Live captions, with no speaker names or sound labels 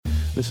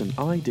Listen,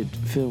 I did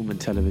film and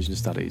television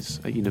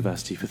studies at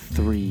university for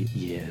 3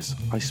 years.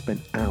 I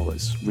spent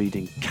hours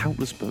reading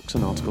countless books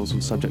and articles on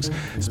subjects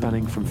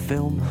spanning from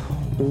film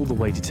all the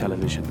way to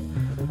television.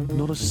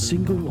 Not a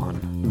single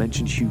one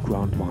mentioned Hugh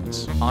Grant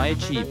once. I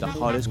achieved the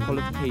hardest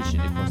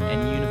qualification across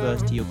any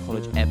university or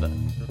college ever,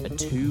 a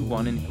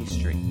 2-1 in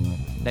history.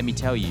 Let me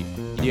tell you,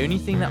 the only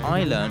thing that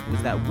I learned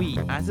was that we,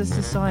 as a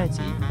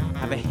society,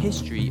 have a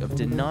history of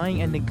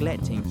denying and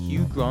neglecting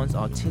Hugh Grant's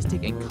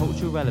artistic and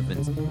cultural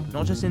relevance,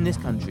 not just in this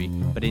country,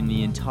 but in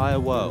the entire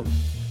world.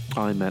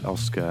 I met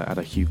Oscar at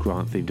a Hugh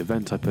Grant-themed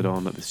event I put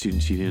on at the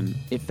Students' Union.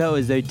 It felt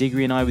as though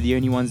Diggory and I were the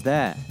only ones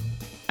there,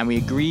 and we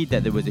agreed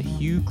that there was a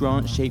Hugh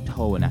Grant-shaped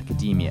hole in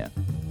academia.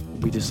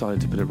 We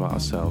decided to put it right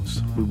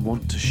ourselves. We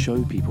want to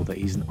show people that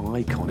he's an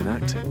icon in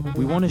acting.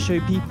 We want to show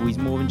people he's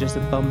more than just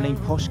a bumbling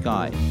posh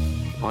guy.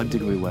 I'm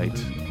Diggory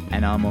Waite.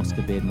 And I'm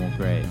Oscar Beardmore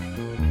Gray.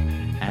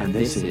 And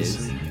this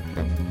is...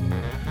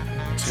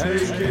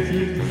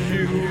 Taking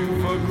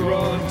Hugh for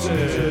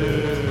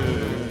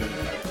Granted.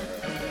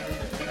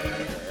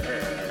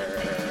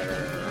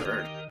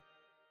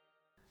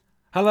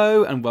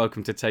 Hello and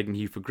welcome to Taking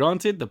Hugh for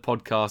Granted, the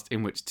podcast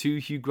in which two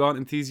Hugh Grant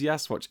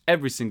enthusiasts watch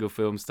every single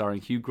film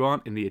starring Hugh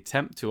Grant in the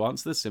attempt to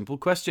answer the simple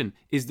question: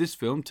 is this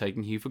film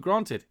taking Hugh for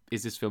granted?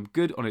 Is this film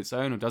good on its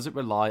own, or does it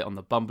rely on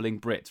the bumbling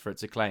Brit for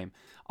its acclaim?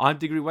 I'm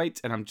Diggory Waite,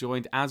 and I'm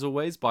joined as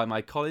always by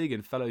my colleague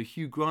and fellow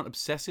Hugh Grant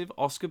obsessive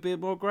Oscar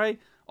Beardmore Gray.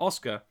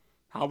 Oscar,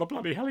 how the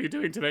bloody hell are you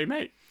doing today,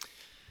 mate?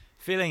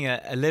 Feeling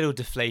a little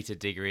deflated,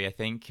 Diggory, I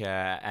think,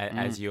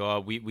 as you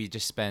are. We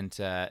just spent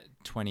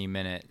 20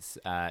 minutes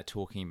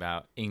talking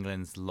about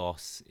England's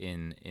loss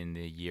in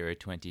the Euro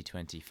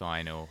 2020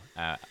 final.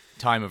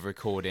 Time of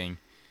recording,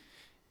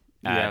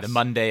 Yes. the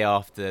Monday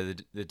after,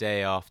 the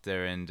day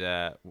after, and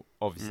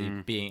obviously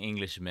being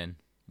Englishmen,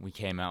 we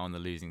came out on the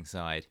losing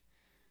side.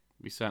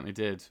 We certainly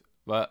did.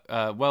 But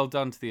well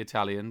done to the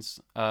Italians.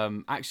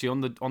 Actually,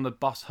 on the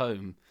bus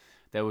home,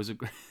 there was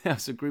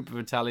a group of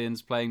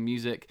Italians playing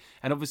music,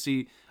 and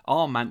obviously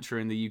our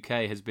mantra in the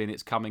UK has been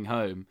 "It's coming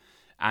home,"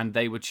 and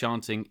they were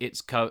chanting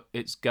 "It's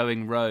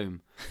going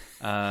Rome,"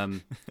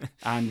 and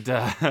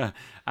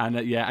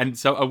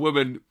so a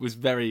woman was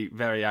very,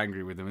 very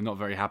angry with them and not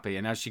very happy.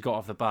 And as she got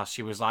off the bus,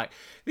 she was like,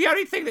 "The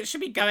only thing that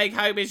should be going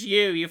home is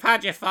you. You've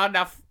had your fun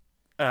enough."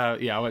 I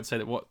won't say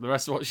the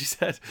rest of what she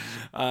said,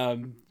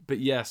 but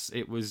yes,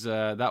 it was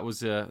that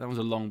was a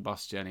long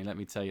bus journey. Let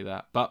me tell you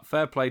that. But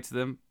fair play to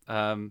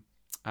them.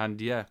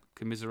 And yeah,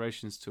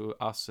 commiserations to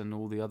us and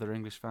all the other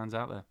English fans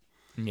out there.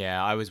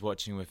 Yeah, I was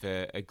watching with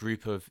a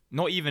group of,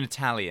 not even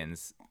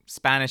Italians,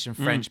 Spanish and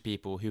French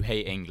people who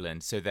hate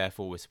England, so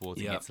therefore we're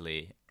supporting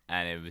Italy.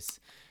 And it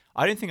was,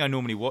 I don't think I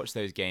normally watch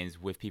those games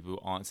with people who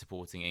aren't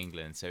supporting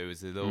England, so it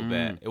was a little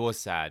bit, it was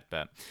sad,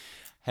 but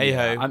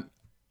hey-ho.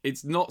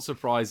 It's not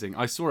surprising.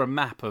 I saw a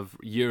map of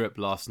Europe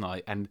last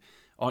night, and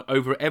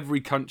over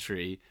every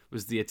country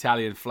was the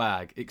Italian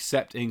flag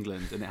except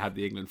England, and it had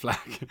the England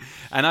flag.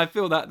 And I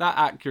feel that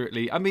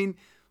accurately. I mean,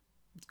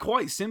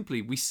 quite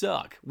simply, we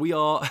suck. We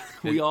are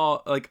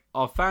like,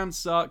 our fans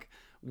suck.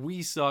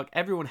 We suck.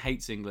 Everyone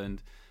hates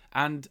England,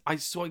 and I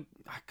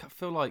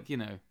feel like,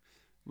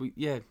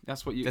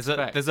 that's what you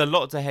expect. There's a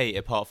lot to hate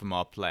apart from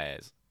our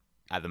players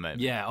at the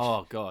moment. Yeah,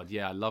 oh God,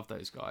 yeah, I love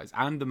those guys.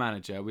 And the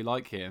manager, we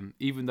like him,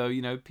 even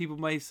though, people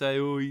may say,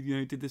 oh,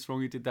 he did this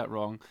wrong, he did that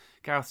wrong.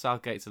 Gareth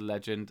Southgate's a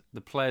legend. The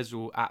players are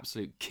all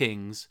absolute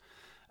kings.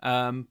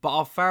 But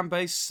our fan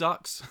base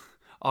sucks.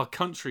 Our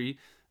country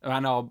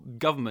and our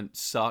government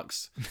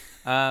sucks.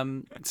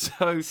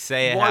 So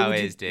say it how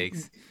it is,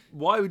 Diggs.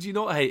 Why would you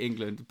not hate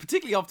England,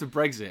 particularly after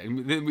Brexit?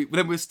 And then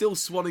we're still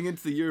swanning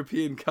into the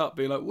European Cup,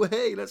 being like, well,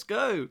 hey, let's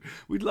go.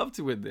 We'd love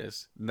to win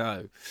this.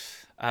 No.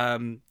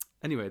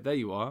 Anyway, there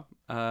you are.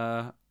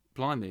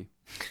 Blimey.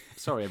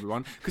 Sorry,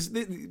 everyone. Because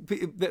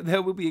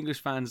there will be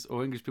English fans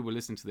or English people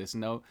listening to this,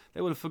 and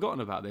they will have forgotten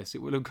about this.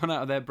 It will have gone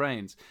out of their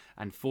brains.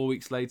 And 4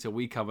 weeks later,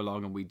 we come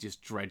along and we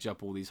just dredge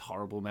up all these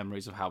horrible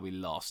memories of how we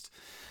lost.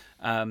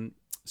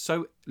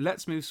 So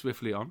let's move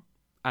swiftly on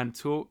and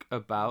talk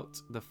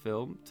about the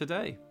film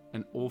today,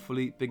 An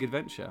Awfully Big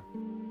Adventure.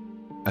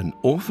 An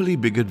Awfully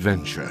Big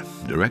Adventure,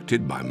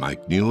 directed by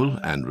Mike Newell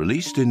and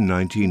released in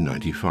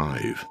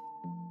 1995.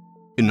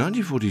 In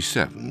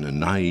 1947, a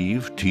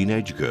naive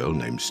teenage girl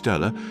named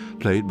Stella,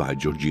 played by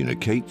Georgina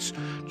Cates,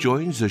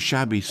 joins a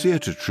shabby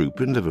theatre troupe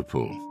in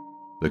Liverpool.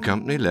 The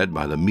company, led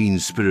by the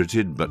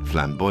mean-spirited but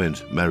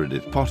flamboyant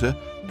Meredith Potter,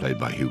 played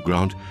by Hugh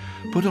Grant,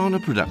 put on a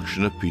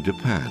production of Peter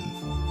Pan.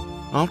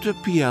 After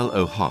P.L.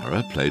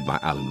 O'Hara, played by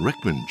Alan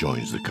Rickman,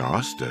 joins the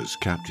cast as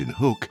Captain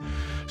Hook,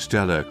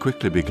 Stella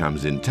quickly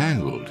becomes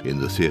entangled in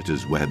the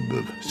theatre's web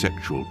of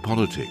sexual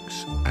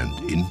politics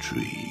and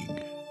intrigue.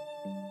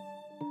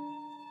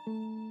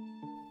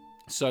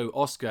 So,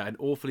 Oscar, An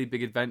Awfully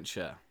Big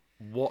Adventure.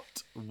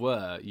 What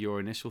were your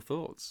initial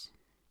thoughts?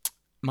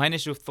 My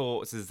initial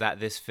thoughts is that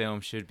this film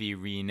should be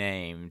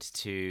renamed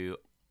to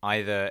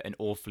either an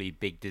awfully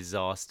big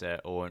disaster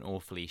or an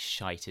awfully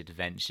shite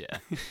adventure.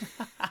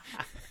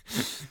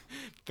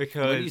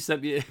 Because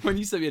when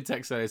you sent me a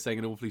text earlier saying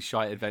an awfully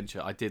shite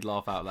adventure, I did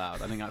laugh out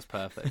loud. I think that's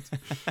perfect.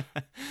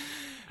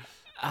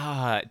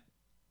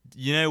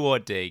 You know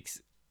what,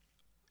 Diggs?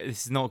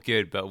 This is not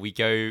good, but we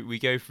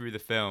go through the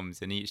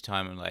films, and each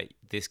time I'm like,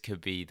 this could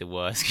be the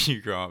worst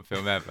Hugh Grant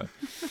film ever.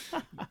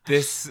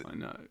 I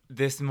know.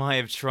 This might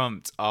have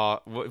trumped our.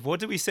 What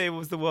did we say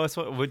was the worst?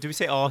 What did we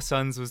say? Our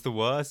Sons was the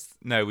worst?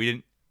 No, we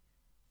didn't.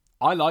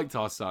 I liked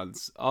Our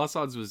Sons. Our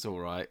Sons was all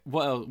right.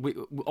 Well,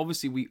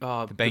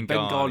 the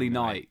Bengali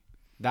Night.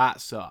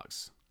 That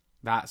sucks.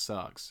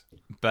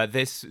 But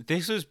this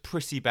was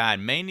pretty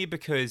bad, mainly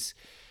because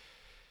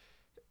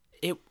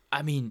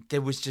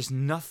there was just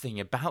nothing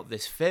about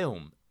this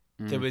film.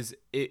 There was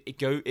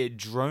it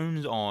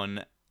drones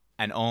on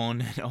and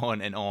on and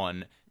on and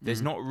on.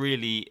 There's not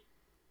really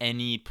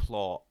any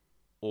plot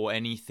or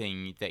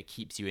anything that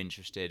keeps you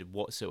interested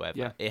whatsoever.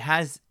 Yeah. It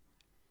has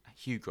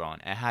Hugh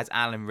Grant. It has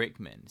Alan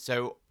Rickman.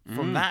 So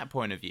from that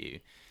point of view,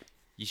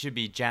 you should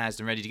be jazzed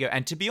and ready to go.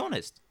 And to be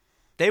honest,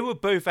 they were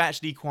both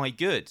actually quite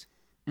good.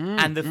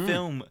 And the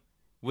film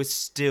was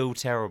still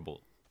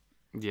terrible.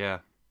 Yeah.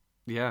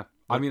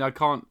 I mean, I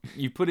can't.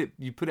 You put it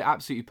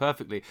absolutely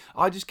perfectly.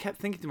 I just kept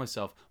thinking to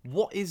myself,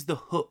 what is the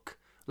hook?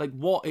 Like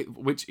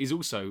which is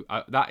also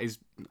that is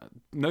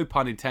no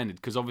pun intended,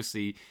 because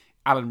obviously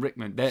Alan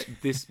Rickman.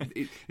 It's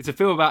a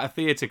film about a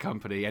theatre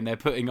company, and they're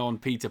putting on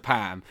Peter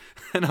Pan,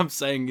 and I'm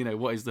saying,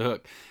 what is the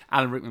hook?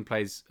 Alan Rickman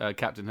plays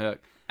Captain Hook,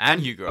 and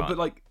Hugh Grant. But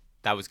like.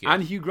 That was good.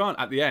 And Hugh Grant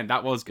at the end.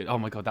 That was good. Oh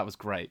my God, that was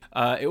great.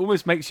 It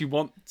almost makes you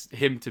want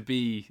him to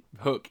be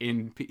Hook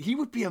in... He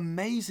would be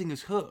amazing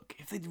as Hook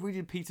if they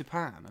redid Peter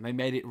Pan and they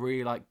made it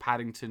really like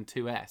Paddington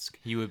 2-esque.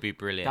 He would be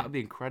brilliant. That would be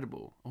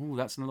incredible. Oh,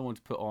 that's another one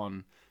to put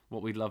on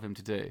what we'd love him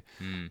to do.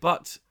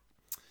 But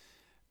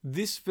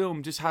this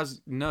film just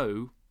has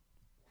no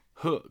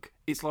hook.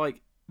 It's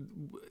like...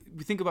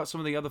 We think about some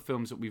of the other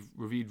films that we've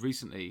reviewed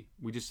recently.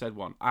 We just said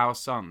one. Our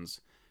Sons.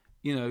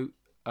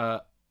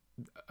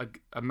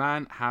 A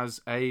man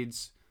has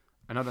AIDS.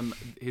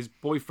 His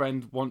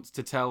boyfriend wants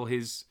to tell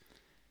his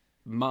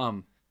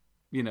mum,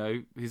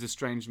 his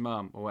estranged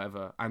mum or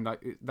whatever, and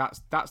like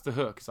that's the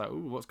hook. It's like,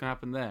 ooh, what's gonna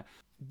happen there?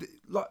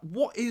 Like,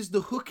 what is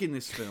the hook in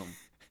this film?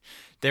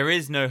 There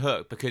is no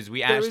hook because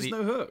there is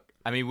no hook.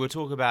 I mean, we'll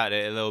talk about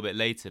it a little bit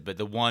later, but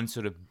the one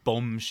sort of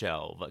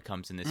bombshell that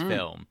comes in this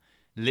film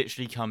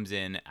literally comes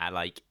in at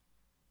like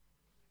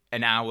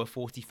an hour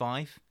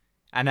 45,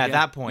 and at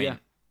that point.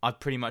 I've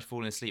pretty much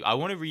fallen asleep. I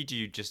want to read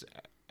you just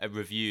a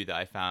review that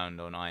I found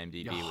on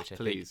IMDb, which I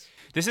think...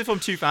 This is from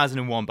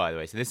 2001, by the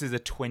way, so this is a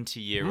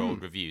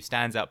 20-year-old review.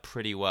 Stands out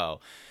pretty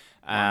well.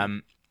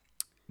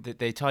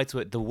 They title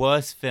it, "The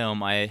Worst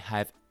Film I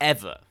Have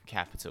Ever,"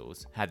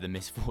 capitals, had the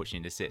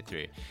misfortune to sit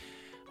through.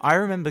 I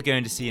remember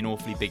going to see An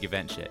Awfully Big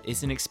Adventure.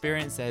 It's an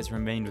experience that has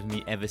remained with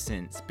me ever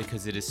since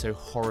because it is so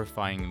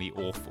horrifyingly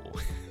awful.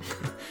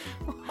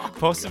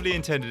 Possibly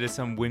intended as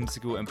some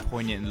whimsical and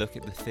poignant look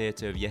at the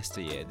theatre of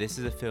yesteryear, this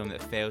is a film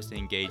that fails to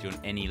engage on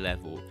any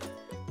level.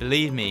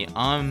 Believe me,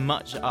 I'm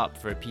much up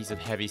for a piece of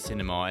heavy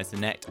cinema as the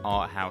next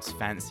art house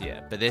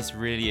fancier, but this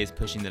really is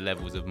pushing the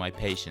levels of my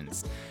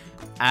patience.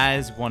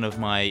 As one of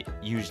my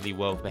usually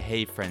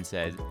well-behaved friends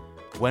said,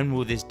 when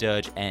will this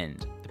dirge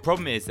end? The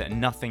problem is that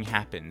nothing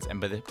happens, and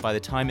by the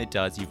time it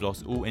does, you've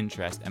lost all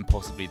interest and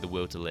possibly the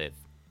will to live.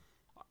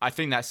 I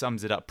think that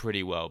sums it up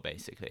pretty well,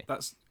 basically.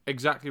 That's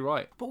exactly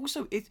right. But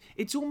also,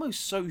 it's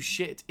almost so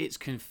shit, it's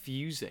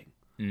confusing.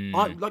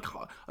 It's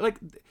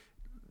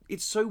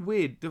so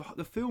weird.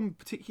 The film,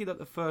 particularly like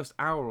the first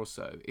hour or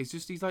so, is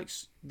just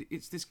it's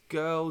this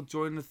girl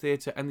joining the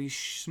theatre and these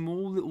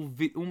small little,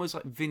 almost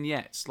like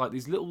vignettes, like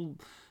these little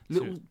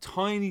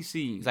tiny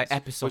scenes. It's like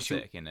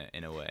episodic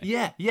in a way.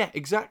 Yeah,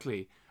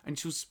 exactly. And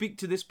she'll speak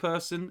to this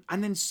person,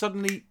 and then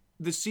suddenly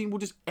the scene will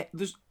just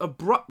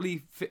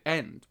abruptly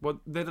end. Well,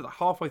 they're like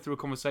halfway through a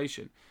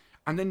conversation,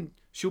 and then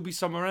she'll be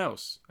somewhere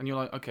else, and you're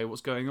like, okay,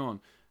 what's going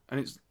on?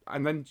 And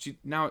then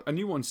now a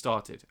new one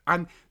started,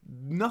 and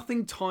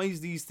nothing ties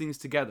these things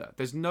together.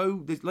 There's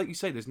like you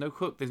say, there's no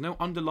hook, there's no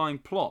underlying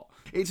plot.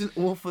 It's an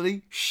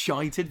awfully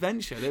shite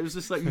adventure. There was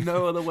just like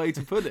no other way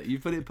to put it. You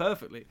put it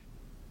perfectly.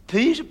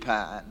 Peter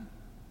Pan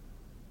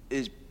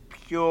is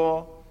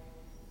pure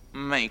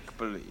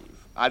make-believe.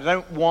 I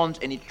don't want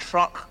any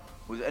truck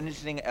with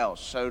anything else.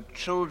 So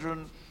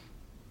children,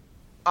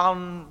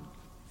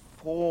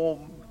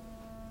 unformed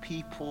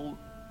people,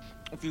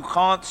 if you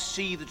can't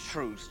see the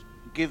truth,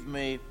 give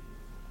me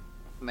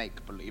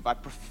make-believe. I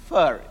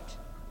prefer it.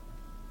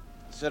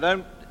 So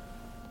don't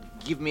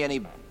give me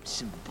any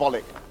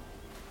symbolic...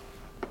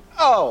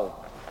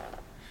 Oh!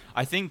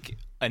 I think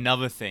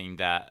another thing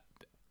that,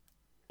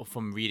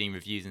 from reading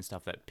reviews and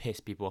stuff, that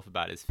pissed people off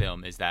about this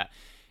film is that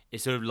it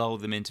sort of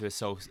lulled them into a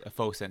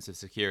false sense of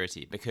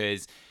security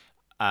because,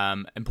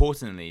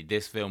 importantly,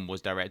 this film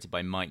was directed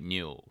by Mike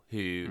Newell,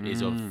 who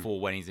is of Four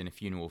Weddings and a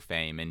Funeral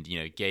fame and,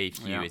 gave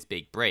Hugh his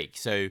big break.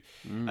 So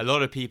a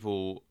lot of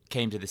people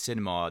came to the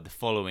cinema the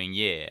following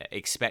year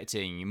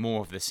expecting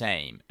more of the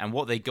same, and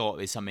what they got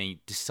is something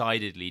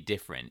decidedly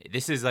different.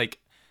 This is like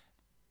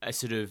a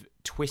sort of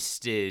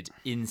twisted,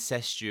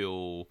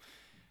 incestual,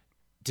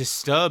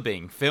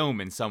 disturbing film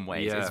in some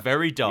ways. Yeah. It's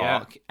very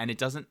dark, and it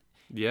doesn't.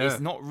 Yeah. It's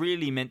not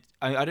really meant.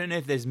 I don't know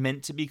if there's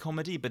meant to be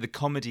comedy, but the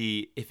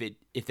comedy,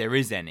 if there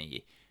is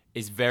any,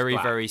 is very,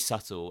 very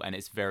subtle, and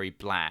it's very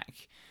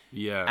black.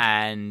 Yeah.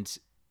 And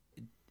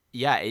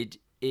yeah, it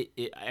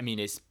I mean,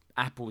 it's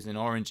apples and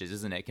oranges,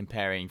 isn't it?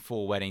 Comparing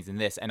Four Weddings and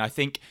this, and I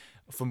think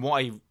from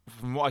what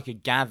I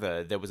could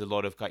gather, there was a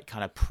lot of like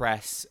kind of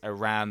press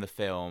around the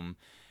film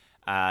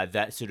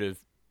that sort of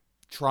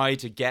tried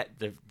to get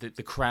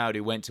the crowd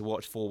who went to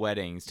watch Four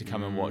Weddings to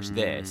come and watch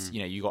this.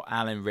 You know, you got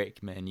Alan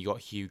Rickman, you got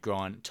Hugh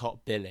Grant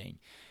top billing,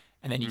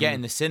 and then you get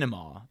in the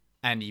cinema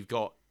and you've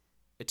got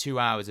 2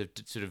 hours of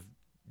sort of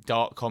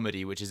dark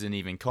comedy, which isn't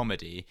even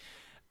comedy.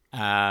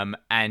 And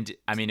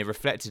I mean, it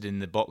reflected in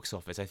the box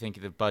office. I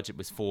think the budget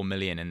was 4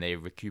 million, and they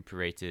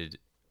recuperated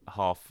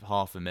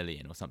half a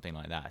million or something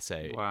like that. So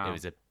it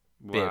was a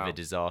bit of a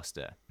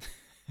disaster.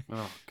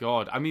 Oh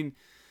God! I mean,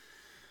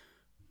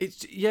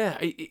 it's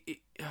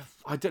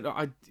I don't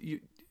know.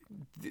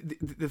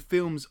 The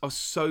films are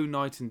so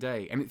night and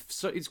day, and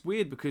it's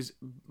weird because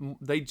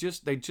they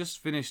just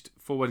finished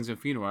Four Weddings and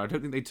a Funeral. I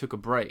don't think they took a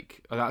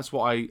break. That's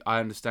what I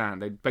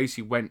understand. They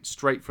basically went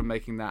straight from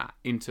making that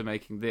into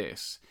making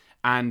this.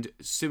 And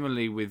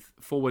similarly with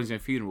Four Weddings and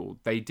a Funeral,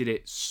 they did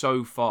it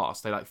so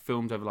fast. They like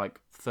filmed over like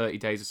 30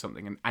 days or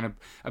something. And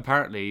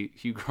apparently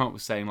Hugh Grant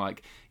was saying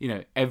like, you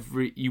know,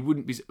 you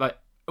wouldn't be like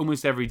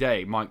almost every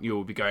day Mike Newell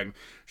would be going,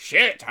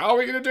 shit, how are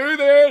we going to do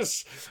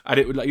this? And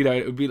it would like, you know,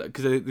 it would be like,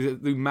 because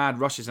the mad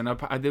rushes. And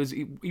there was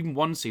even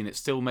one scene that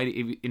still made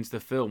it into the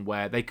film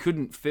where they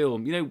couldn't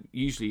film, you know,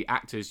 usually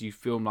actors, you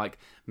film like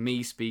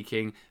me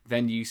speaking,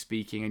 then you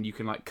speaking, and you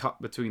can like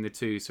cut between the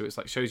two. So it's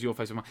like shows your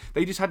face.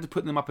 They just had to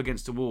put them up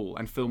against a wall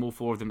and film all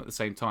four of them at the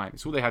same time.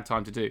 It's all they had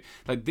time to do.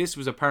 Like this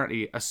was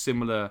apparently a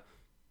similar,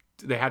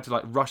 they had to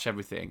like rush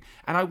everything.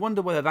 And I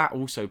wonder whether that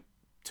also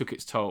took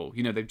its toll.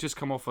 You know, they've just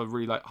come off a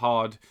really like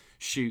hard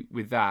shoot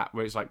with that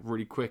where it's like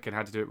really quick and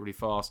had to do it really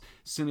fast.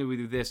 Similarly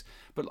with this,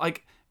 but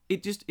like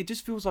it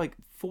just feels like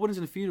Four Weddings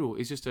and a Funeral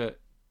is just a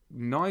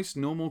nice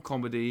normal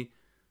comedy,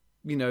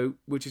 you know,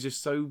 which is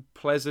just so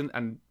pleasant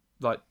and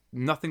like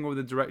nothing wrong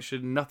with the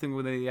direction, nothing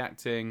wrong with the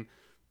acting,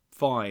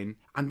 fine.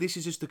 And this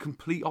is just the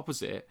complete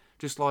opposite,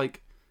 just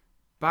like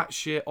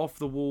batshit off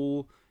the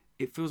wall.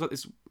 It feels like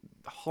this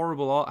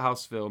horrible art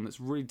house film that's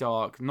really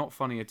dark, not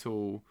funny at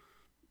all,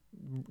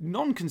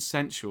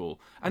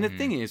 non-consensual. And the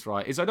thing is,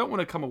 right, is I don't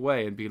want to come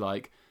away and be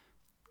like,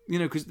 you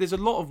know, because there's a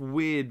lot of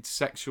weird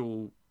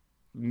sexual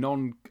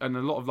and a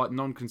lot of like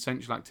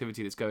non-consensual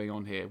activity that's going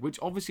on here, which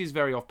obviously is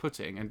very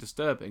off-putting and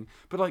disturbing.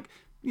 But like,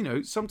 you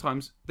know,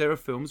 sometimes there are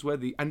films where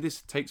and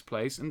this takes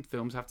place and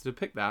films have to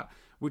depict that,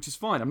 which is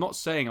fine. I'm not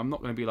saying I'm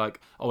not going to be like,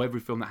 oh,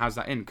 every film that has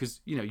that in,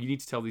 because, you know, you need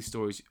to tell these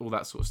stories, all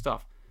that sort of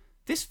stuff.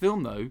 This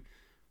film though,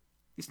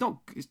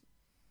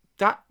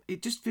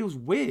 it just feels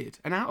weird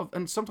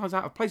and sometimes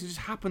out of place. It just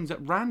happens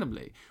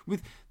randomly.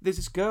 There's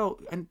this girl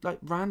and like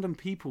random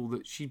people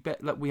that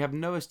like we have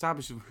no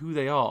establishment of who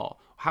they are,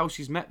 how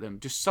she's met them.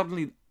 Just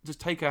suddenly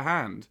just take her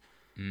hand.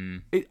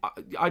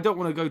 I don't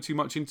want to go too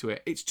much into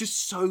it. It's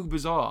just so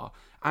bizarre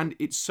and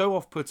it's so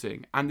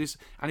off-putting. And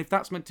if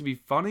that's meant to be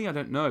funny, I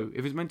don't know.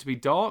 If it's meant to be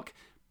dark,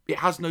 it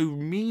has no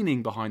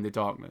meaning behind the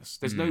darkness.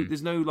 There's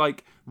no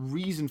like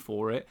reason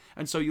for it,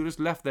 and so you're just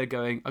left there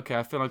going, okay,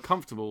 I feel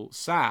uncomfortable,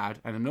 sad,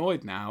 and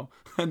annoyed now.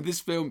 And this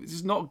film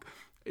is not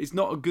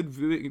a good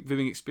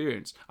viewing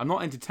experience. I'm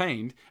not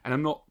entertained,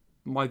 and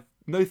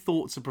no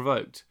thoughts are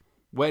provoked.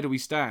 Where do we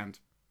stand?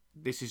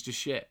 This is just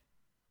shit.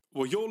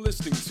 Well, you're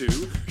listening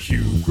to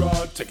Hugh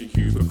Grant taking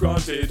Hugh for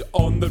granted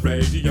on the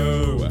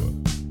radio.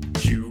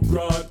 Hugh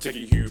Grant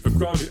taking Hugh for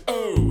granted.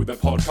 Oh, the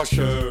podcast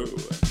show.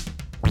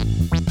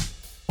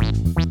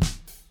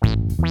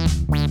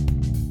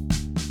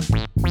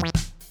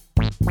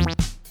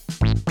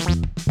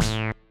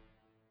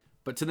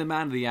 But to the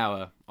man of the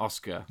hour,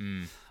 Oscar,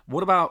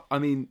 what about, I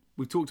mean,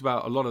 we've talked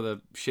about a lot of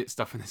the shit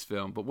stuff in this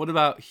film, but what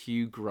about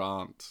Hugh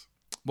Grant?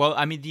 Well,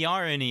 I mean, the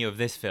irony of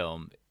this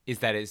film is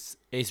that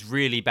it's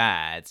really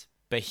bad,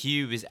 but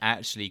Hugh is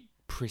actually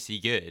pretty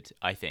good,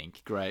 I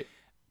think. Great.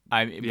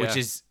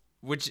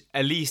 Which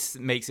at least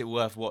makes it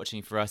worth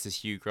watching for us as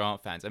Hugh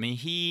Grant fans. I mean,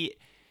 he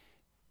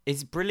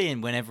is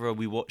brilliant whenever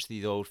we watch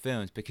these old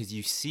films because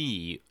you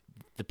see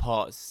the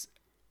parts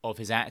of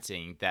his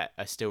acting that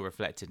are still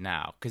reflected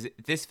now. Because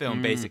this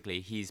film,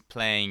 basically, he's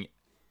playing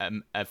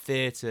a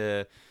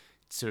theatre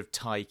sort of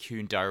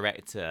tycoon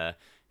director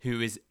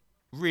who is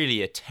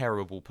really a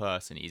terrible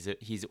person.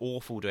 He's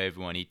awful to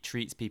everyone. He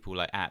treats people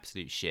like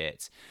absolute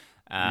shit.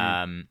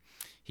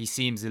 He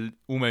seems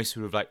almost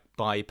sort of like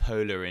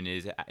bipolar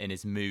in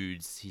his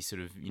moods. He's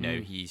sort of, you know,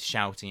 he's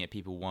shouting at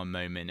people one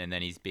moment and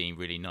then he's being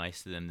really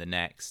nice to them the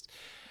next.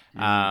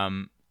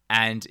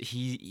 And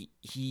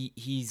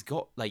he's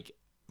got like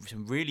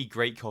some really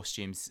great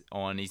costumes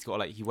on. He's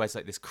got he wears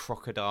this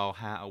crocodile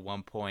hat at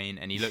one point,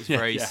 and he looks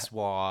very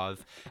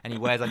suave, and he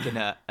wears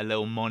a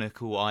little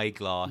monocle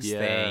eyeglass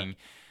thing,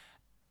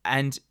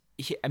 and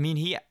he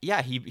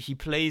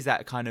plays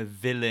that kind of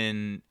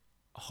villain,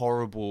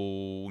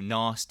 horrible,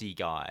 nasty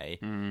guy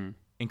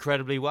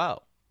incredibly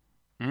well.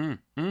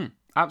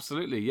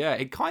 Absolutely, yeah.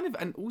 It kind of,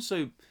 and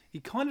also he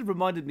kind of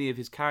reminded me of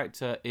his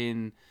character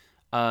in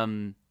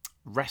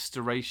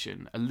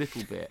Restoration a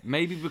little bit,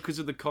 maybe because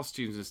of the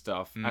costumes and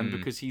stuff, and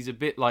because he's a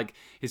bit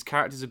his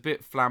character's a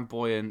bit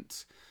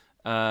flamboyant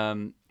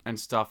and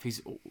stuff. He's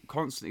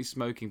constantly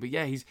smoking, but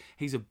yeah,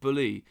 he's a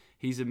bully.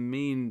 He's a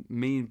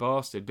mean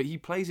bastard, but he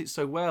plays it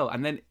so well.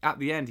 And then at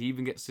the end, he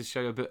even gets to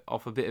show a bit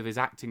of his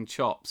acting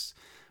chops,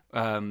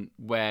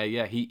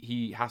 where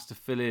he has to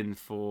fill in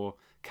for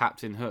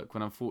Captain Hook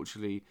when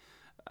unfortunately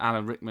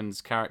Alan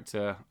Rickman's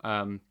character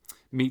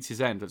meets his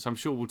end, which I'm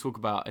sure we'll talk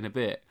about in a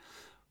bit.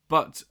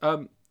 But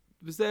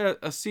was there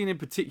a scene in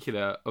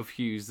particular of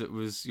Hughes that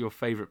was your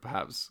favourite,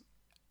 perhaps?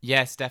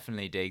 Yes,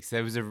 definitely, Diggs.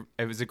 It was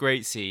a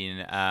great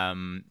scene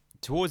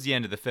towards the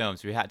end of the film,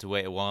 so we had to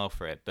wait a while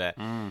for it. But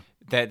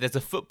there's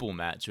a football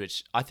match,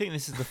 which I think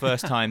this is the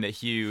first time that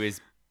Hugh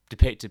is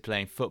depicted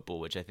playing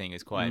football, which I think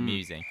is quite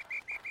amusing.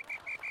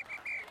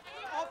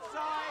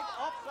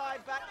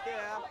 Offside back here.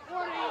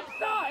 What are you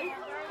offside?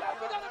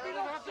 We're going to be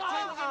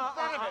offside.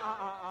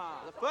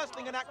 The first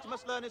thing an actor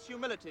must learn is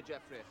humility,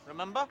 Geoffrey.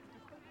 Remember?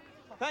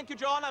 Thank you,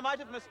 John. I might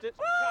have missed it.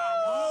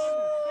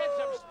 Get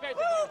some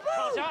spectacles,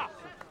 Potter.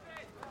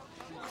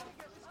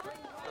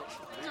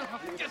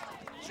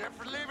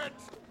 Geoffrey, leave it.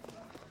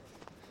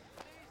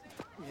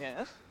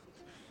 Yes?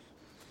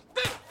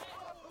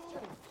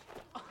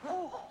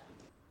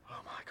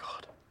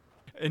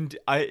 And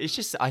I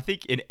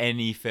think in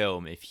any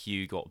film, if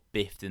Hugh got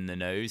biffed in the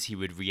nose, he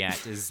would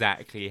react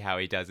exactly how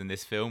he does in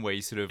this film, where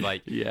he sort of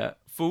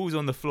falls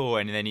on the floor,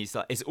 and then he's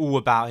like, it's all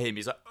about him.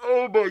 He's like,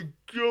 oh my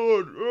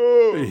God,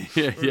 oh.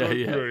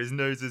 Yeah. His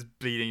nose is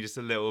bleeding just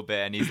a little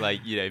bit, and he's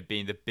like,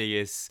 being the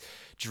biggest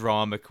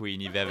drama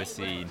queen you've ever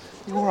seen.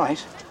 You all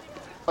right?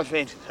 I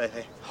fainted, I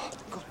think. Oh,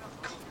 God.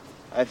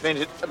 I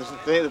fainted.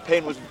 The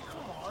pain was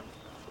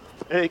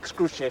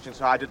excruciating,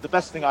 so I did the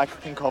best thing I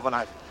could think of, and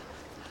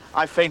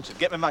I fainted.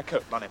 Get me my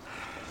coat, Bunny.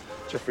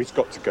 Geoffrey's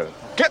got to go.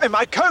 Get me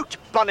my coat,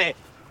 Bunny!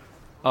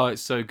 Oh,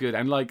 it's so good.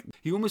 And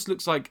he almost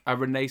looks like a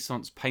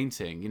Renaissance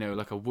painting,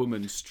 like a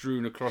woman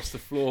strewn across the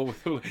floor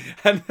with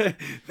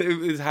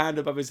his hand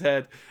above his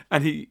head.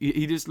 And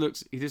he just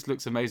looks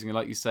amazing. And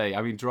like you say,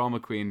 I mean, drama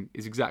queen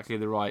is exactly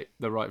the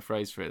right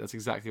phrase for it. That's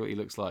exactly what he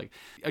looks like.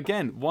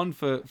 Again, one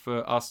for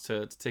us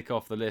to tick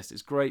off the list.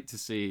 It's great to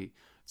see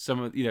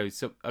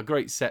a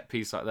great set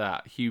piece like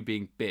that, Hugh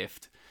being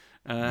biffed.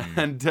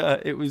 And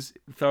it was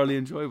thoroughly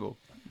enjoyable.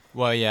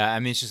 Well, yeah, I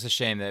mean, it's just a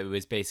shame that it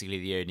was basically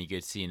the only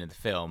good scene of the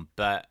film.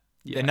 But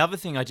another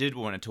thing I did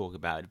want to talk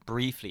about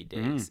briefly,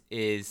 Diggs,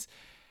 is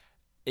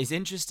it's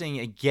interesting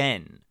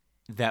again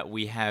that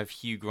we have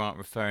Hugh Grant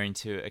referring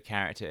to a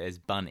character as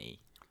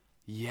Bunny.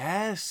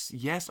 Yes,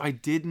 I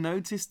did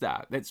notice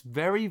that. That's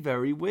very,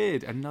 very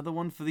weird. Another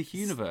one for the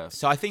Hugh-niverse.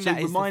 So I think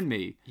that remind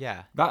me.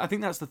 Yeah. I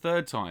think that's the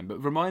third time,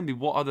 but remind me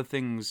what other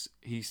things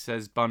he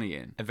says Bunny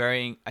in. A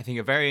Very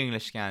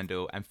English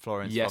Scandal and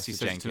Florence Foster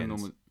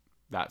Jenkins.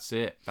 That's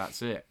it.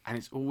 And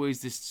it's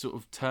always this sort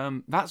of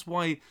term. That's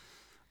why.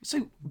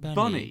 So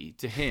Bunny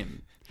to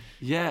him.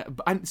 Yeah,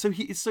 and so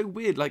it's so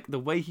weird. Like the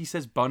way he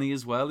says Bunny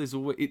as well is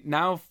always. It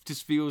now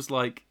just feels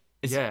like.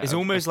 It's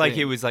almost like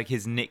it was like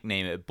his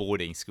nickname at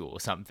boarding school or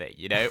something,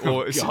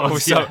 or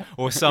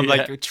some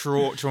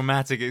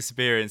traumatic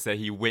experience that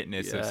he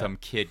witnessed of some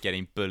kid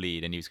getting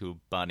bullied and he was called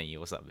Bunny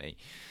or something.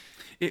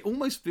 It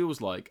almost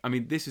feels like, I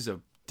mean, this is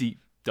a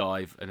deep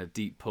dive and a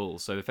deep pull.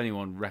 So if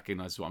anyone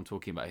recognises what I'm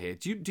talking about here,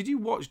 did you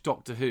watch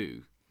Doctor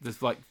Who?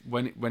 This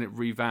when it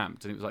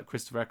revamped and it was like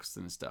Christopher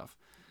Eccleston and stuff.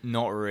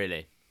 Not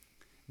really.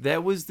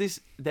 There was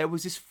this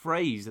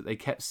phrase that they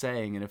kept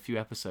saying in a few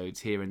episodes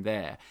here and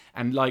there,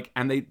 and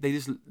they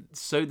just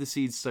sowed the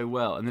seeds so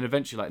well, and then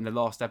eventually, in the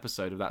last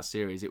episode of that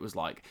series, it was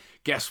like,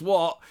 guess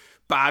what?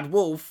 Bad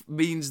wolf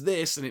means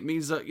this, and it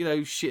means that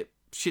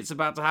shit's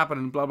about to happen,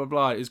 and blah blah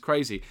blah. It was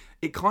crazy.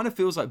 It kind of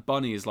feels like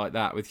Bunny is like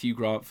that with Hugh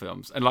Grant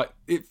films, and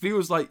it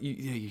feels like you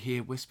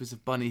hear whispers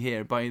of Bunny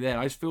here and Bunny there.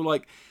 And I just feel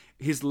like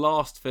his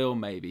last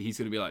film, maybe he's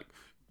gonna be like,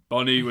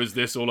 Bunny was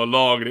this all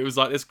along, and it was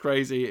like this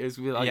crazy. It was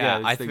like,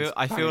 I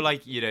feel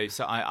like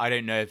So I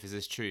don't know if this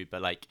is true,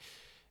 but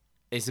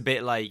it's a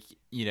bit like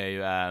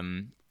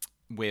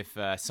with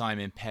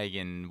Simon Pegg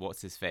and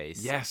what's his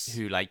face,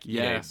 who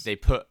they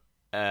put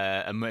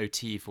a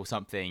motif or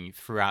something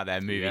throughout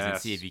their movies and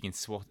see if you can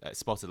spot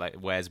it, like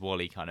Where's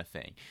Wally kind of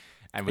thing.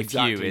 And with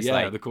you, it's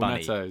like the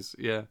cornetos,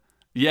 Bunny.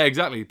 Yeah,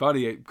 exactly.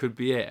 Bunny, it could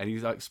be it, and he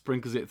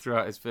sprinkles it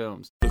throughout his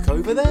films. Look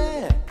over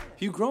there,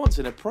 Hugh Grant's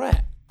in a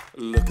Pret.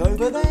 Look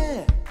over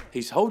there.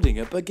 He's holding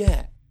a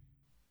baguette.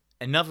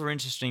 Another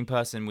interesting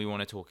person we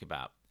want to talk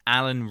about,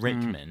 Alan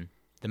Rickman,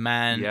 the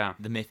man,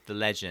 the myth, the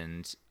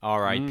legend,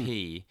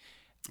 R.I.P.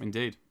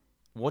 Indeed.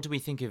 What do we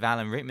think of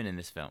Alan Rickman in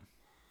this film?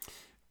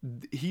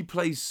 he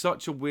plays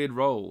such a weird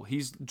role.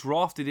 He's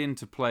drafted in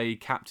to play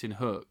Captain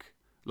Hook,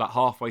 like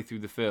halfway through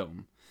the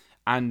film,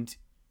 and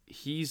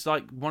he's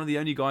like one of the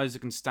only guys that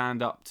can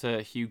stand up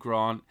to Hugh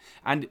Grant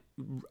and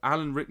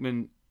Alan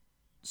Rickman.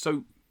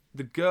 So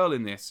the girl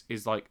in this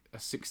is like a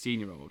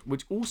 16-year-old,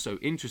 which also,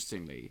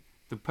 interestingly,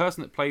 the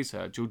person that plays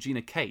her,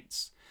 Georgina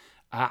Cates,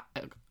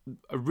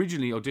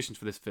 originally auditioned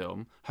for this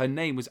film. Her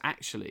name was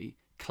actually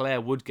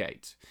Claire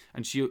Woodgate,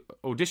 and she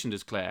auditioned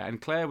as Claire,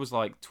 and Claire was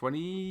like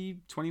 20,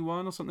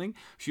 21 or something.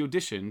 She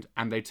auditioned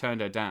and they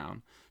turned her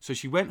down. So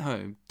she went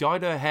home,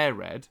 dyed her hair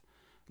red,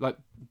 like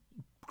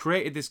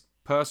created this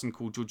person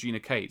called Georgina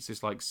Cates,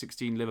 this like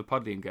 16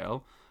 Liverpudlian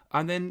girl,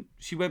 and then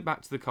she went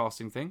back to the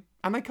casting thing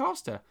and they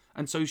cast her.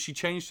 And so she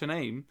changed her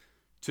name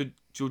to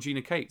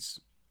Georgina Cates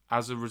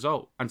as a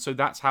result. And so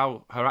that's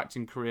how her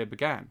acting career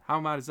began. How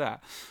mad is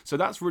that? So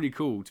that's really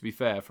cool, to be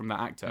fair, from that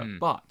actor.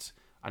 But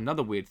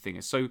another weird thing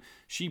is, so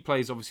she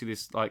plays obviously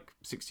this like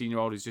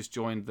 16-year-old who's just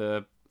joined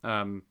this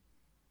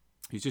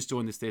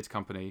theatre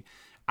company.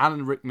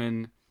 Alan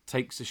Rickman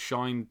takes a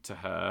shine to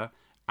her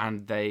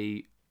and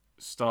they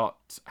start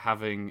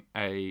having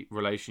a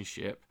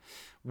relationship,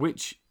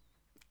 which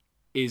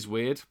is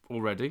weird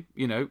already.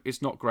 You know,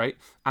 it's not great.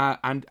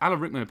 And Alan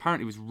Rickman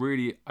apparently was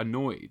really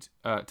annoyed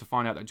to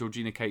find out that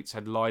Georgina Cates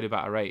had lied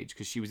about her age,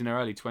 because she was in her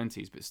early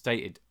 20s, but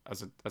stated,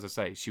 as I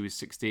say, she was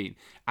 16.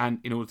 And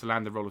in order to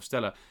land the role of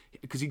Stella,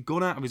 because he'd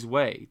gone out of his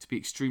way to be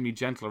extremely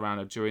gentle around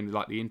her during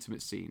the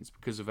intimate scenes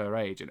because of her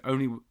age. And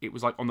only it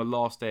was like on the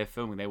last day of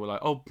filming, they were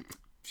like, oh,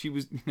 she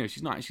was,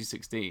 she's not actually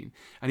 16.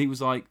 And he was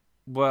like,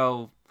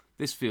 well,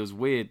 this feels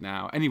weird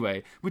now.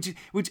 Anyway, which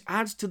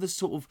adds to the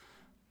sort of,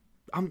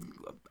 I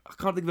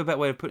can't think of a better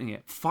way of putting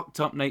it, fucked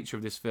up nature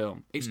of this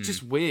film. It's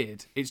just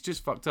weird. It's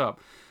just fucked up.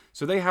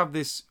 So they have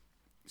this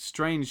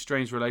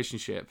strange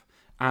relationship,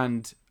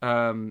 and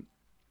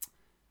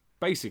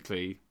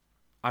basically,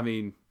 I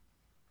mean,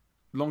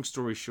 long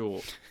story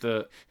short,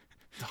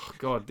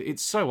 God,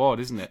 it's so odd,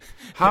 isn't it?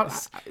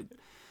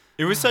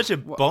 It was such a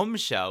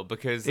bombshell,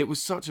 because it was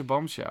such a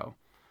bombshell.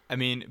 I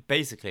mean,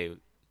 basically,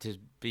 to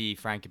be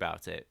frank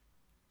about it,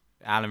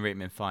 Alan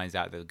Rickman finds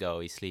out that the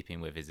girl he's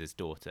sleeping with is his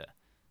daughter.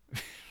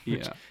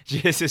 Yeah,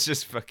 it's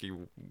just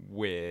fucking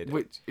weird.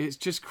 Which it's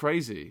just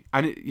crazy,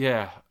 and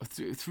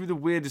through the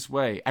weirdest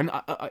way. And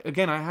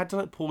I had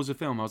to pause the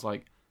film. I was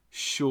like,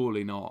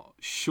 surely not.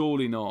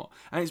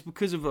 And it's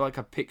because of like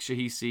a picture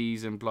he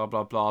sees and blah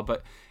blah blah.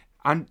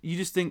 And you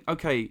just think,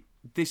 okay,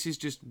 this is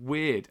just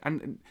weird.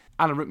 And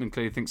Alan Rickman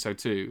clearly thinks so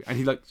too. And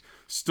he like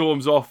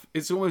storms off.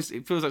 It feels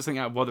like something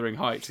out of Wuthering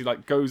Heights. He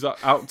like goes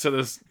out to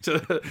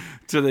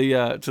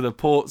the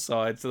port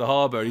side, to the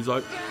harbour, and he's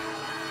like.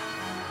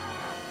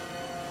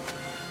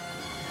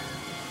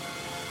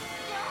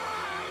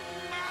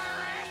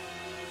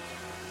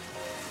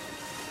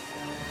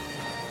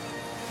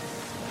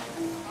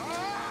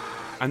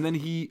 And then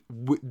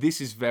this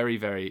is very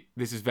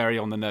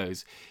on the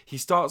nose. He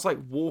starts like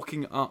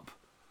walking up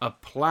a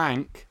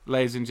plank,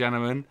 ladies and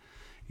gentlemen.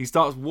 He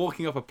starts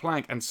walking up a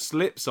plank and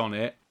slips on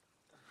it.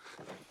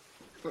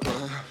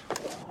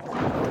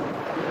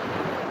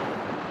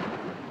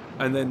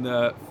 And then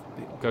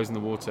goes in the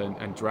water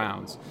and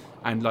drowns.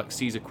 And like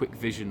sees a quick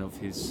vision of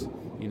his,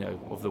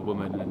 of the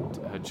woman and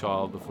her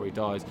child before he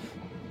dies.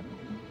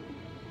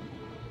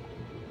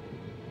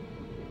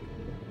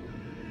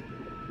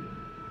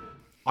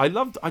 I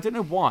don't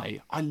know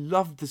why, I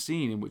loved the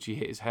scene in which he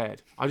hit his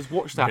head. I just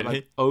watched that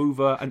like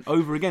over and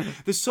over again.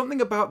 There's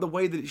something about the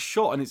way that it's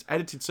shot and it's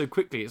edited so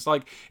quickly. It's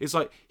like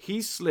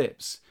he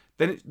slips,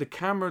 then the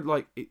camera,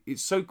 like,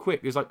 it's so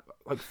quick. There's like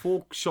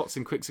 4 shots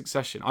in quick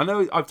succession. I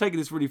know I've taken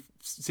this really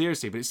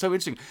seriously, but it's so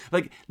interesting.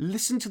 Like,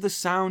 listen to the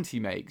sound he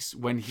makes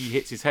when he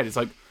hits his head. It's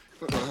like...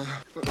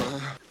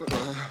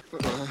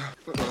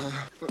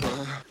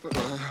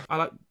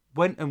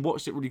 went and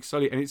watched it really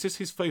slowly, and it's just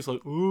his face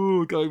like,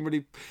 ooh, going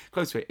really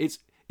close to it.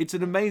 It's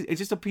an amazing, it's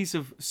just a piece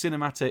of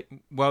cinematic.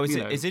 Well,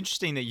 it's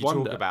interesting that you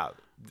talk about,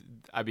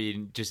 I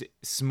mean, just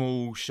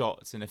small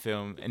shots in a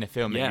film that you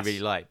really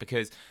like,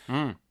 because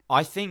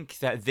I think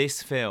that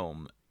this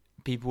film,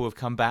 people have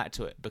come back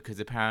to it because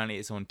apparently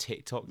it's on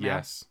TikTok now.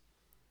 Yes.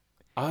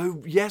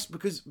 Oh yes,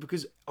 because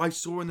I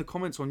saw in the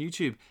comments on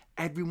YouTube,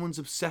 everyone's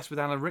obsessed with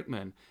Alan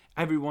Rickman.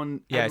 Everyone.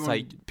 It's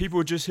like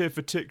people are just here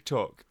for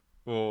TikTok.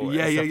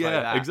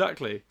 Yeah,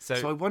 exactly.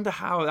 So I wonder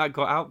how that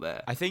got out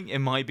there. I think it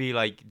might be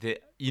like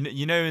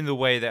in the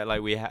way that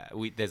like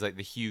there's like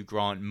the Hugh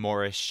Grant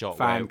Morris shot,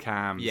 fan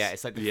cams. Yeah,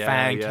 it's like the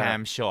fan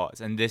cam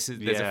shots, and there's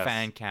a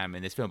fan cam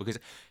in this film, because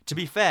to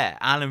be fair,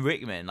 Alan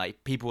Rickman,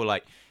 like, people were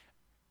like,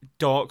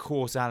 Dark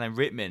Horse Alan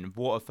Rickman,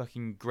 what a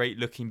fucking great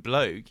looking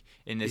bloke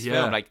in this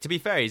film. Like, to be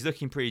fair, he's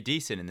looking pretty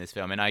decent in this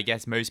film, and I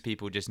guess most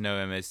people just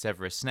know him as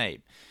Severus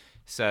Snape.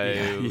 So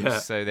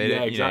they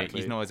don't,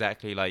 exactly. He's not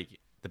exactly like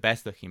the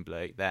best looking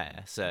bloke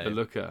there. So the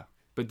looker.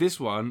 But this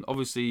one,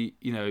 obviously,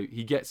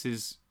 he gets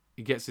his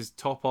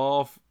top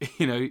off.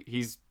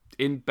 He's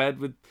in bed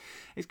with.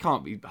 It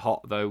can't be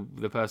hot though.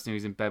 The person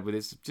who's in bed with,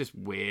 it's just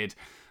weird.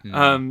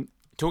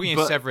 Talking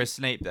of Severus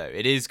Snape though,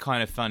 it is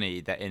kind of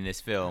funny that in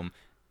this film,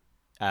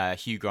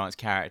 Hugh Grant's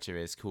character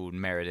is called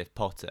Meredith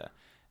Potter,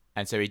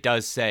 and so he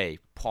does say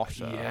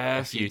Potter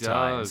a few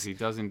times. He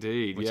does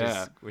indeed.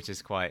 Which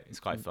is quite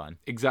fun.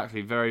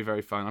 Exactly, very,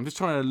 very fun. I'm just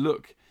trying to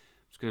look.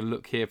 I'm just going to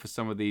look here for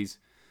some of these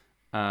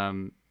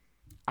Alan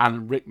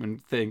Rickman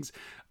things.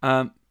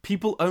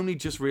 People only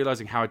just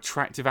realizing how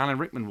attractive Alan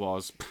Rickman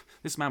was.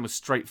 This man was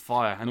straight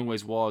fire and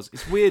always was.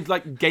 It's weird,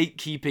 like,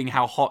 gatekeeping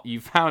how hot you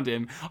found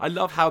him. I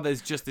love how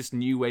there's just this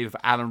new wave of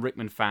Alan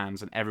Rickman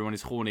fans and everyone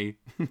is horny,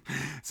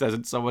 says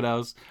it someone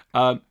else.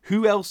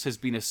 Who else has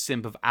been a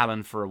simp of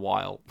Alan for a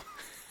while?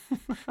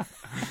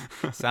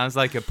 Sounds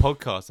like a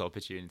podcast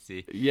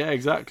opportunity. Yeah,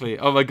 exactly.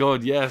 Oh my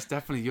God, yes,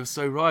 definitely. You're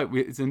so right.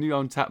 It's a new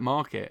untapped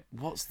market.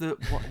 What do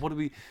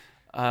we...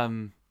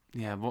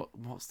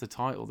 what's the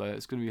title though?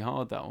 It's going to be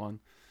hard, that one.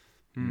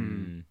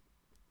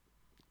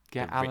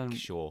 Get the Alan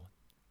Rickshaw.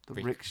 The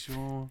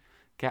Rickshaw.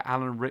 Get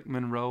Alan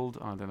Rickman rolled.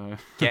 I don't know.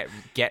 Get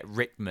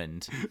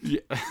Rickman. Yeah.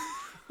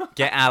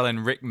 Get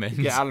Alan Rickman.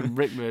 Get Alan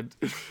Rickman.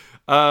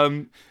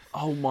 Oh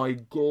my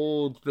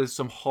God, there's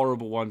some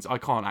horrible ones. I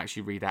can't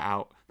actually read that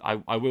out.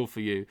 I will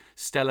for you.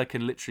 Stella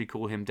can literally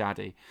call him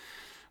daddy.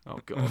 Oh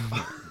God.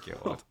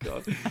 Oh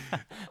God.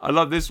 I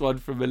love this one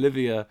from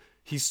Olivia.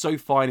 He's so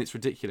fine, it's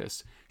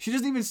ridiculous. She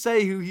doesn't even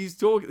say who he's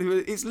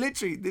talking. It's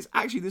literally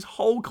this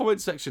whole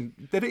comment section.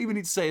 They don't even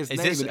need to say his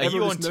name.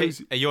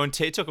 Are you on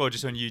TikTok or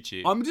just on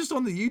YouTube? I'm just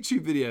on the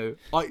YouTube video.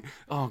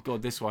 Oh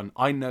God, this one.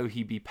 I know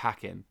he be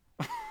packing.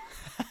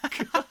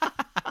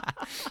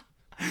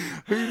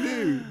 Who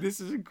knew?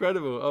 This is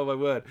incredible. Oh my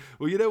word.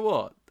 Well, you know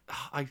what?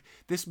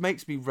 This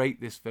makes me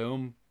rate this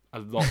film a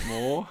lot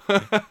more.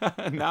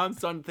 Now I'm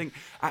starting to think,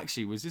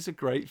 actually, was this a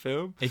great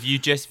film? If you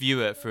just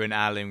view it through an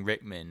Alan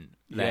Rickman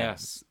lens,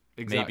 yes,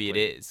 exactly. Maybe it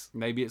is.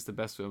 Maybe it's the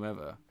best film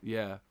ever.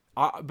 Yeah.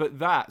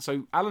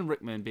 So Alan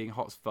Rickman being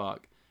hot as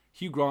fuck,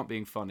 Hugh Grant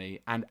being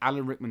funny, and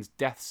Alan Rickman's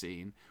death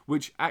scene,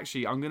 which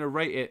actually I'm going to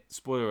rate it,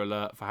 spoiler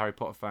alert for Harry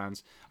Potter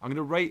fans, I'm going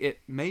to rate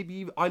it,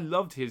 I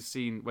loved his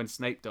scene when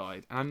Snape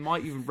died, and I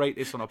might even rate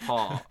this on a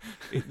par.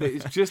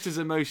 It's just as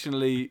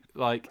emotionally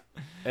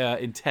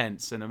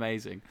intense and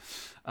amazing.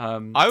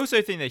 I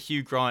also think that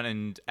Hugh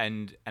Grant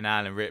and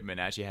Alan Rickman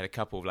actually had a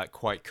couple of like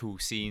quite cool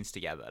scenes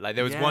together. Like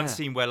there was one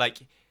scene where like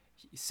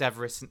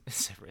Severus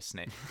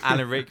Snape,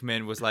 Alan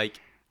Rickman was like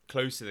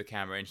close to the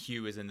camera and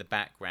Hugh was in the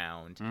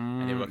background,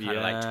 and they were kind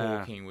of like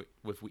talking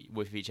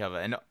with each other,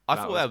 and I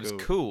thought that was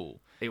cool.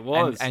 It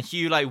was, and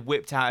Hugh like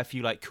whipped out a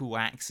few like cool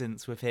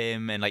accents with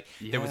him, and like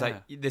there was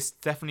like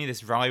definitely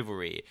this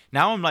rivalry.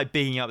 Now I'm like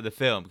bigging up the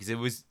film because it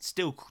was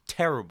still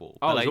terrible.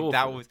 Oh, but, like,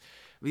 that was.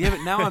 Yeah,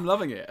 but now I'm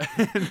loving it.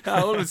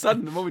 Now, all of a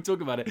sudden, the more we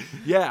talk about it,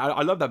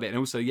 I love that bit. And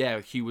also,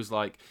 Hugh was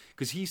like,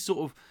 because he sort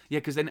of,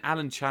 because then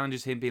Alan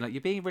challenges him, being like,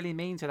 "You're being really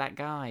mean to that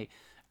guy."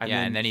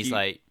 And then he's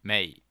like,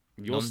 "Mate,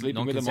 you're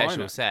sleeping with a minor.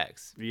 Non-consensual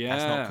sex. Yeah,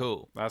 that's not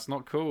cool. That's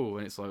not cool."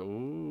 And it's like,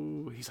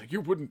 ooh, he's like,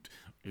 you wouldn't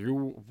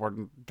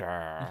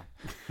dare.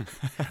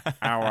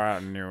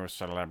 Our new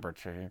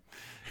celebrity.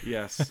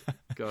 Yes.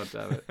 God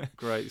damn it.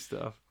 Great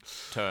stuff.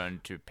 Turn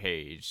to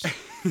page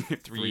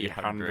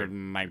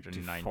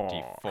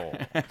 394.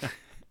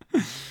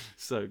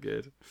 So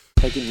good.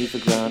 Taking he for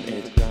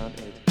granted.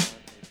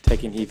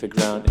 Taking he for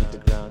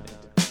granted.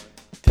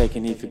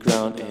 Taking he for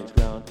granted.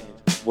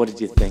 What did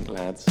you think,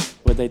 lads?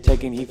 Were they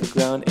taking he for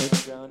granted?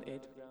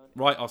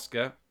 Right,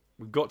 Oscar.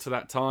 We've got to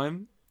that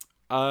time.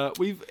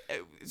 We're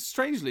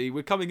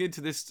coming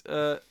into this.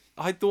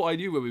 I thought I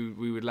knew where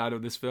we would land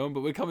on this film, but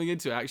we're coming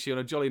into it actually on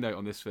a jolly note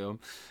on this film.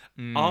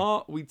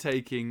 Are we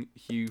taking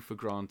Hugh for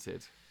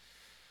granted?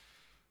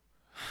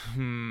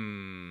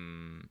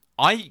 You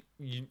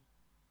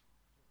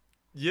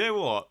know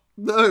what?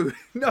 No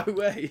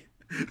way.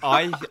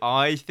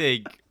 I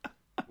think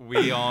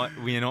we are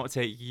not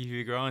taking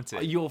Hugh for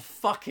granted. You're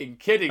fucking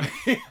kidding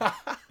me.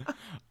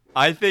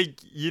 I think,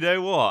 you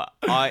know what?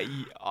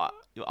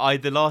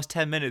 The last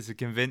 10 minutes have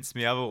convinced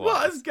me otherwise.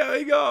 What is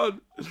going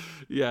on?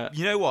 Yeah.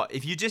 You know what?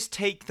 If you just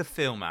take the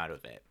film out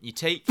of it, you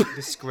take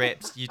the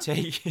script,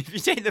 if you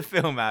take the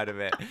film out of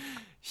it,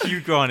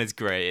 Hugh Grant is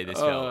great in this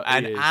film,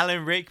 and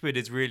Alan Rickman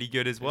is really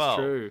good as well. It's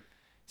true.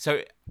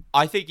 So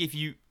I think if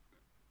you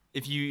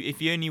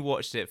only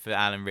watched it for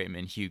Alan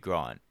Rickman, Hugh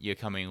Grant, you're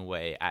coming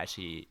away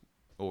actually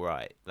all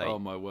right. Like, oh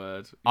my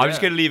word! I'm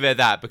just gonna leave it at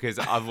that because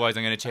otherwise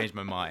I'm gonna change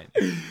my mind.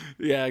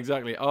 Yeah,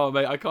 exactly. Oh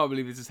mate, I can't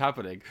believe this is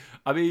happening.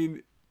 I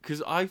mean,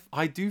 because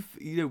I do,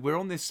 we're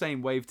on this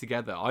same wave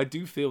together. I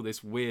do feel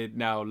this weird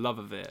now love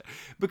of it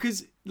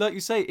because, like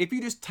you say, if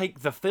you just take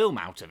the film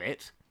out of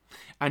it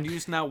and you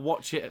just now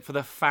watch it for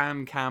the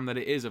fan cam that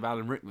it is of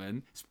Alan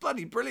Rickman, it's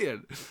bloody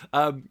brilliant.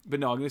 But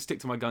no, I'm going to stick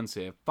to my guns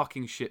here.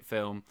 Fucking shit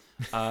film.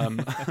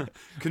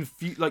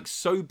 Like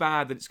so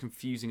bad that it's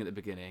confusing at the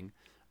beginning.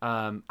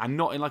 And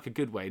not in like a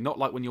good way. Not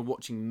like when you're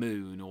watching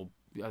Moon or,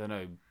 I don't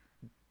know,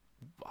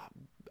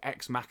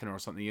 Ex Machina or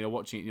something.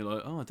 Watching it and you're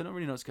like, oh, I don't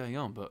really know what's going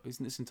on, but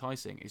isn't this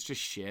enticing? It's just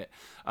shit.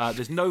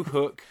 There's no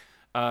hook.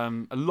 A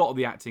lot of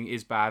the acting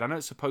is bad. I know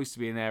it's supposed to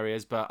be in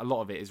areas, but a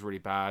lot of it is really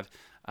bad.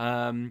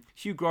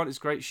 Hugh Grant is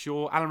great,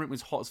 sure. Alan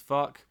Rickman's hot as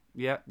fuck.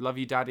 Yeah, love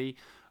you, daddy.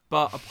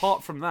 But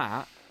apart from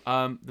that,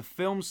 the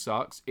film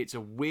sucks. It's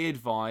a weird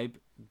vibe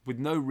with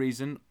no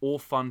reason or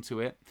fun to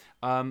it.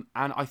 And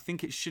I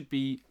think it should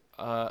be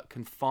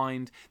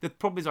confined. The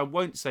problem is I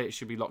won't say it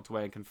should be locked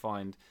away and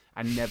confined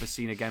and never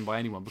seen again by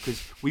anyone,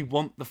 because we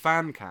want the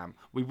fan cam.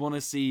 We want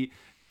to see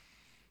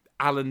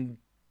Alan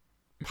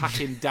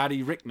packing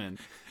Daddy Rickman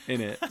in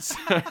it.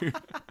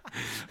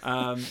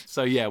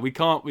 So yeah, we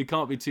can't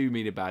be too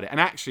mean about it. And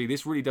actually,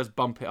 this really does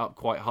bump it up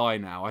quite high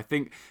now. I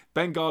think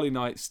Bengali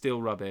Night's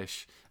still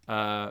rubbish.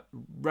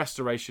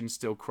 Restoration's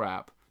still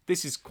crap.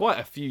 This is quite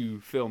a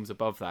few films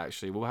above that,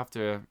 actually. We'll have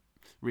to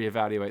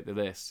reevaluate the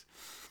list.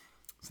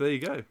 So there you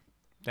go.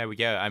 There we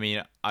go. I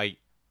mean, I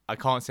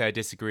can't say I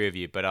disagree with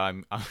you, but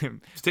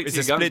Stick to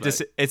your guns,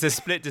 mate. It's a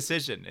split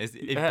decision.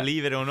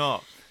 Believe it or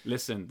not.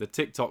 Listen, the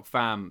TikTok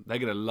fam, they're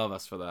gonna love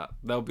us for that.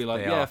 They'll be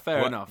like,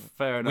 fair enough.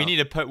 We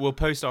need to we'll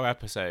post our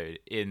episode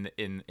in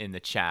the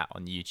chat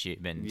on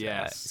YouTube, and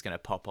yes, it's gonna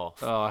pop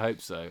off. Oh, I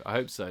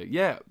hope so.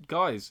 Yeah,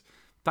 guys,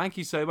 thank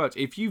you so much.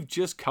 If you've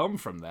just come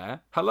from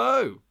there,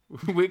 hello.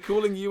 We're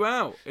calling you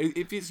out.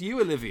 If it's you,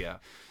 Olivia,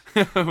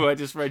 who I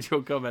just read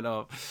your comment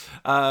of,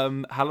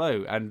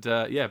 hello, and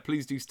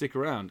please do stick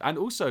around. And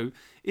also,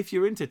 if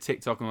you're into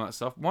TikTok and all that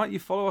stuff, why don't you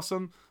follow us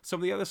on some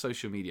of the other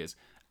social medias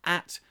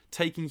at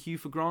Taking Hugh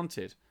for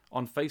Granted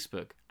on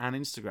Facebook and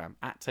Instagram,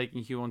 at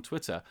Taking Hugh on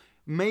Twitter.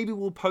 Maybe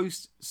we'll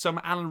post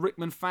some Alan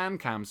Rickman fan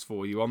cams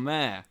for you on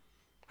there.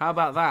 How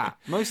about that?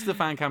 Most of the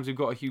fan cams we've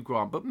got are Hugh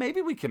Grant, but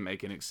maybe we can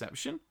make an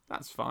exception.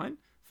 That's fine.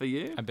 For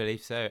you? I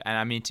believe so. And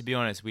I mean, to be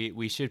honest,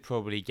 we should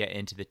probably get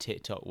into the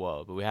TikTok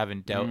world, but we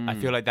haven't dealt. I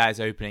feel like that is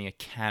opening a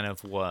can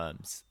of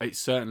worms. It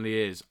certainly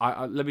is.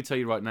 I let me tell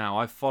you right now,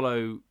 I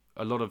follow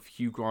a lot of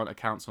Hugh Grant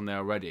accounts on there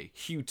already.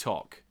 Hugh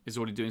Talk is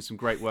already doing some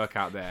great work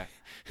out there.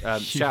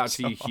 Shout out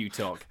to you, Hugh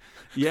Talk.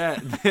 Yeah,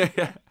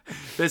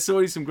 there's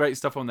already some great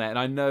stuff on there, and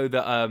I know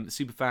that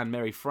superfan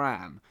Mary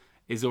Fran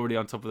is already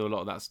on top of a lot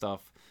of that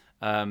stuff.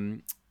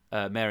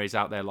 Mary's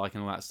out there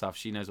liking all that stuff.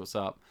 She knows what's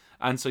up.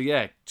 And so,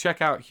 yeah, check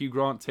out Hugh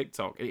Grant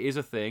TikTok. It is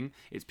a thing.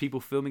 It's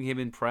people filming him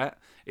in Pret.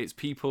 It's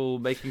people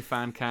making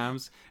fan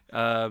cams,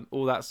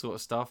 all that sort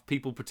of stuff.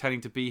 People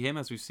pretending to be him,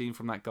 as we've seen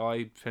from that guy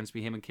who pretends to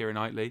be him and Keira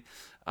Knightley.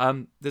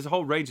 There's a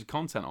whole range of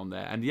content on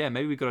there. And, yeah,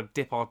 maybe we've got to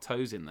dip our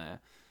toes in there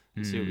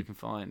and see what we can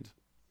find.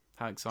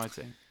 How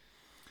exciting.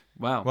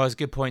 Wow. Well, it's a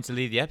good point to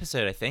leave the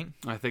episode, I think.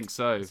 I think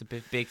so. It's a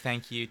big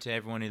thank you to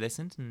everyone who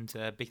listened, and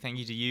a big thank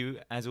you to you,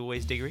 as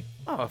always, Diggory.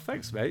 Oh,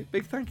 thanks, mate.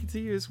 Big thank you to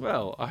you as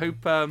well. I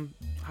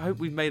hope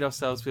we've made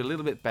ourselves feel a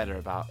little bit better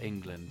about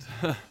England.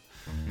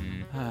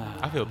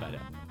 I feel better.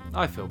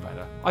 I feel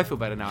better. I feel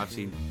better now I've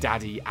seen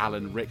Daddy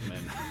Alan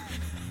Rickman.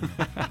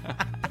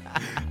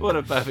 What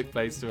a perfect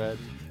place to end.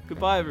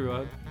 Goodbye,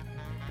 everyone.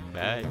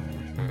 Bye.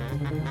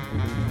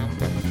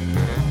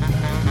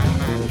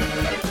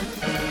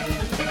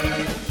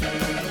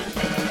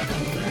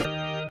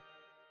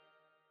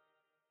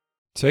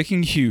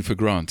 Taking Hugh for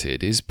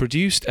Granted is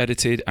produced,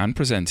 edited and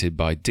presented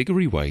by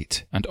Diggory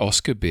Waite and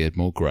Oscar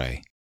Beardmore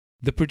Gray.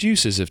 The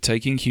producers of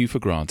Taking Hugh for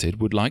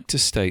Granted would like to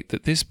state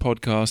that this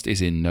podcast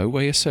is in no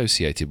way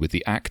associated with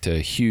the actor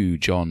Hugh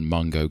John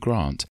Mungo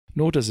Grant,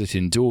 nor does it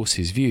endorse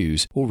his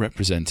views or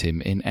represent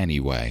him in any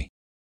way.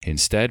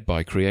 Instead,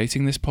 by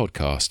creating this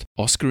podcast,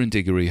 Oscar and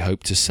Diggory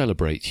hope to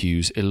celebrate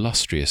Hugh's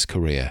illustrious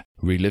career,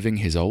 reliving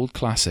his old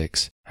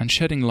classics and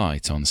shedding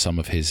light on some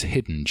of his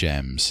hidden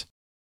gems.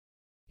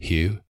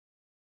 Hugh,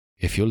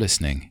 if you're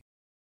listening,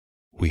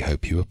 we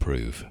hope you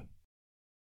approve.